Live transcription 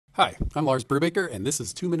Hi, I'm Lars Brubaker, and this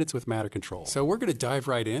is 2 Minutes with MatterControl. So we're going to dive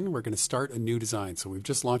right in. We're going to start a new design. So we've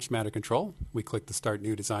just launched MatterControl. We click the Start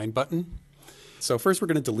New Design button. So first we're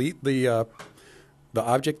going to delete the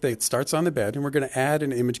object that starts on the bed, and we're going to add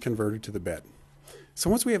an image converter to the bed. So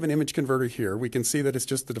once we have an image converter here, we can see that it's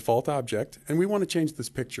just the default object, and we want to change this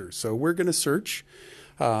picture. So we're going to search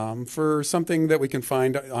for something that we can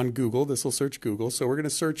find on Google. This will search Google. So we're going to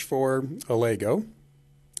search for a Lego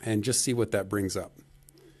and just see what that brings up.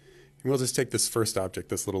 And we'll just take this first object,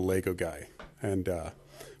 this little Lego guy, and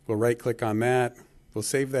we'll right-click on that. We'll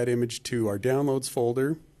save that image to our Downloads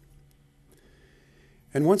folder.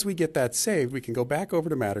 And once we get that saved, we can go back over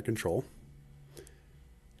to MatterControl.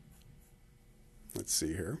 Let's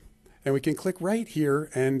see here. And we can click right here,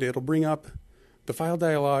 and it'll bring up the file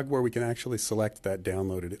dialog where we can actually select that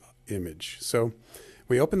downloaded image. So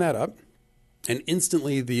we open that up, and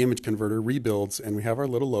instantly the image converter rebuilds, and we have our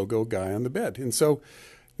little logo guy on the bed. And so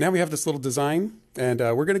now we have this little design, and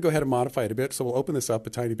we're going to go ahead and modify it a bit. So we'll open this up a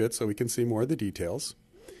tiny bit so we can see more of the details.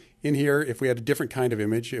 In here, if we had a different kind of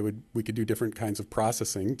image, we could do different kinds of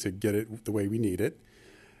processing to get it the way we need it.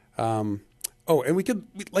 And we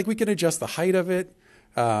could adjust the height of it.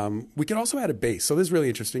 We could also add a base. So this is really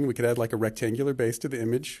interesting. We could add like a rectangular base to the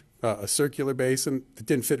image, a circular base, and it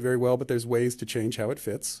didn't fit very well, but there's ways to change how it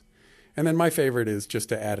fits. And then my favorite is just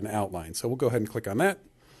to add an outline. So we'll go ahead and click on that.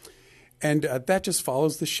 And that just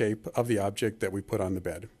follows the shape of the object that we put on the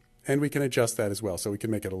bed. And we can adjust that as well. So we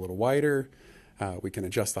can make it a little wider. We can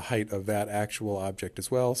adjust the height of that actual object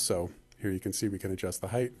as well. So here you can see we can adjust the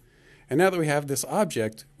height. And now that we have this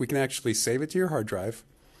object, we can actually save it to your hard drive.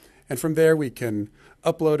 And from there, we can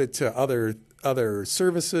upload it to other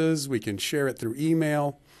services. We can share it through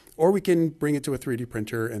email. Or we can bring it to a 3D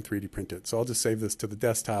printer and 3D print it. So I'll just save this to the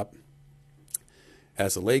desktop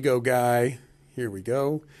as a Lego guy. Here we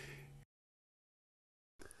go.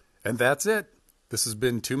 And that's it. This has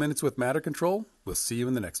been 2 Minutes with MatterControl. We'll see you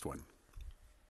in the next one.